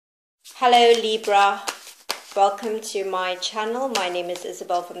Hello Libra, welcome to my channel. My name is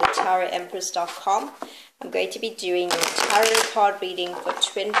Isabel from the TarotEmpress.com. I'm going to be doing your tarot card reading for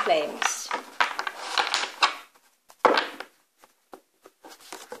twin flames.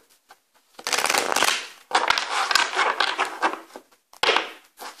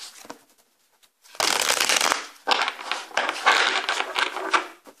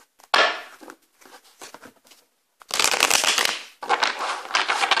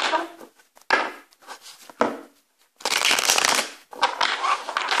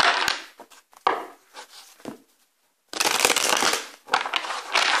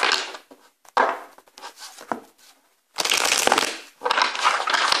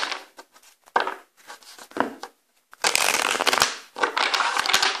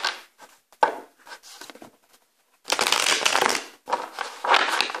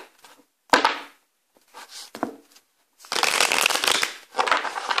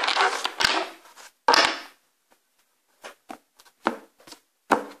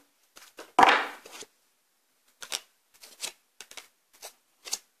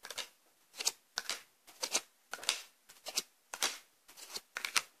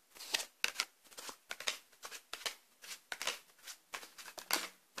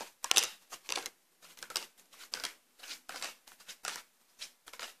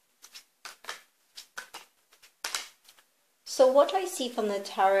 So what I see from the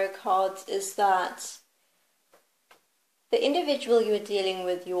tarot cards is that the individual you're dealing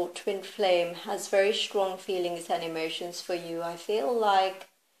with, your twin flame, has very strong feelings and emotions for you. I feel like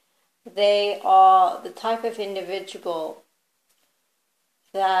they are the type of individual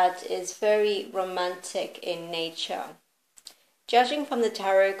that is very romantic in nature. Judging from the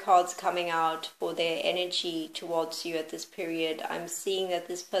tarot cards coming out for their energy towards you at this period, I'm seeing that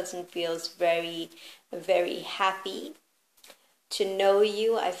this person feels very, very happy to know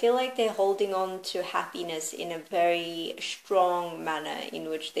you. I feel like they're holding on to happiness in a very strong manner in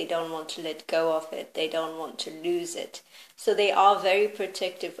which they don't want to let go of it. They don't want to lose it. So they are very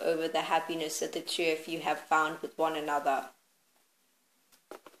protective over the happiness that the two of you have found with one another.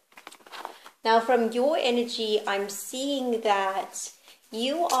 Now from your energy, I'm seeing that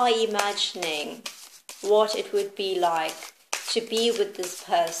you are imagining what it would be like to be with this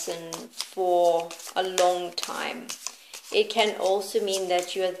person for a long time. It can also mean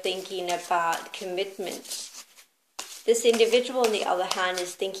that you are thinking about commitment. This individual, on the other hand,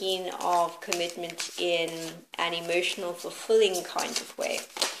 is thinking of commitment in an emotional, fulfilling kind of way.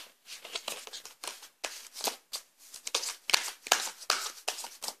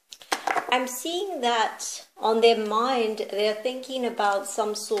 I'm seeing that on their mind, they're thinking about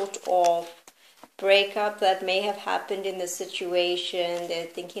some sort of breakup that may have happened in the situation. They're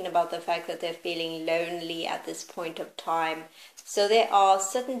thinking about the fact that they're feeling lonely at this point of time. So there are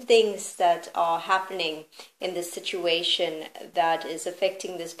certain things that are happening in this situation that is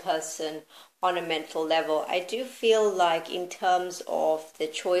affecting this person on a mental level. I do feel like in terms of the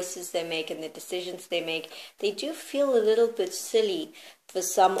choices they make and the decisions they make, they do feel a little bit silly for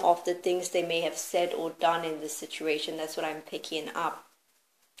some of the things they may have said or done in this situation. That's what I'm picking up.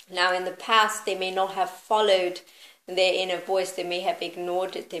 Now, in the past, they may not have followed their inner voice. They may have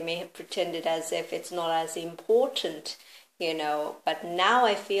ignored it. They may have pretended as if it's not as important, you know. But now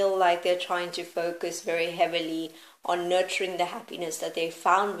I feel like they're trying to focus very heavily on nurturing the happiness that they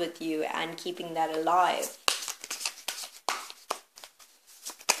found with you and keeping that alive.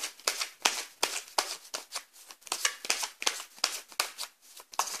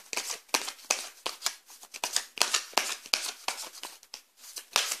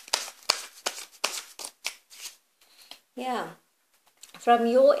 Yeah, from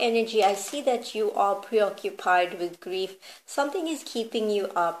your energy, I see that you are preoccupied with grief. Something is keeping you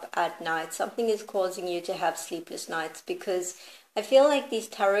up at night. Something is causing you to have sleepless nights, because I feel like these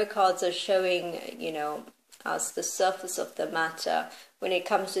tarot cards are showing, you know, us the surface of the matter. When it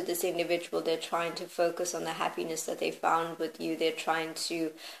comes to this individual, they're trying to focus on the happiness that they found with you. They're trying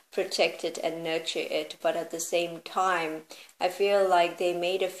to protect it and nurture it. But at the same time, I feel like they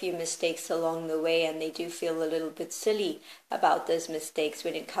made a few mistakes along the way, and they do feel a little bit silly about those mistakes.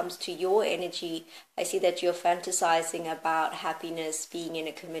 When it comes to your energy, I see that you're fantasizing about happiness, being in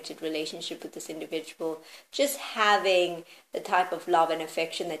a committed relationship with this individual, just having the type of love and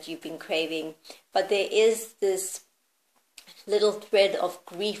affection that you've been craving. But there is this little thread of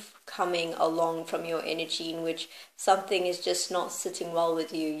grief coming along from your energy, in which something is just not sitting well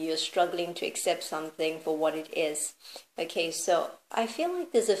with you. You're struggling to accept something for what it is. Okay, so I feel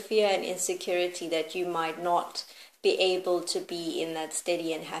like there's a fear and insecurity that you might not be able to be in that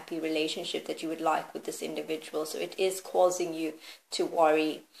steady and happy relationship that you would like with this individual. So it is causing you to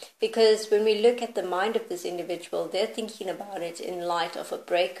worry, because when we look at the mind of this individual, they're thinking about it in light of a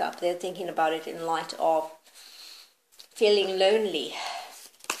breakup. They're thinking about it in light of feeling lonely.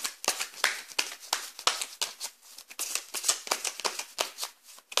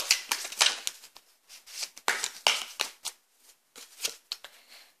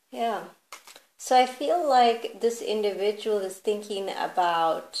 Yeah. So I feel like this individual is thinking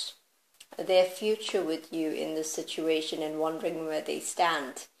about their future with you in this situation and wondering where they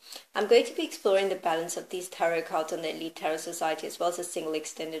stand. I'm going to be exploring the balance of these tarot cards on the Elite Tarot Society, as well as a single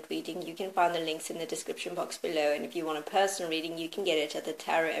extended reading. You can find the links in the description box below, and if you want a personal reading, you can get it at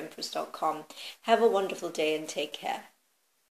thetarot empress.com. Have a wonderful day and take care.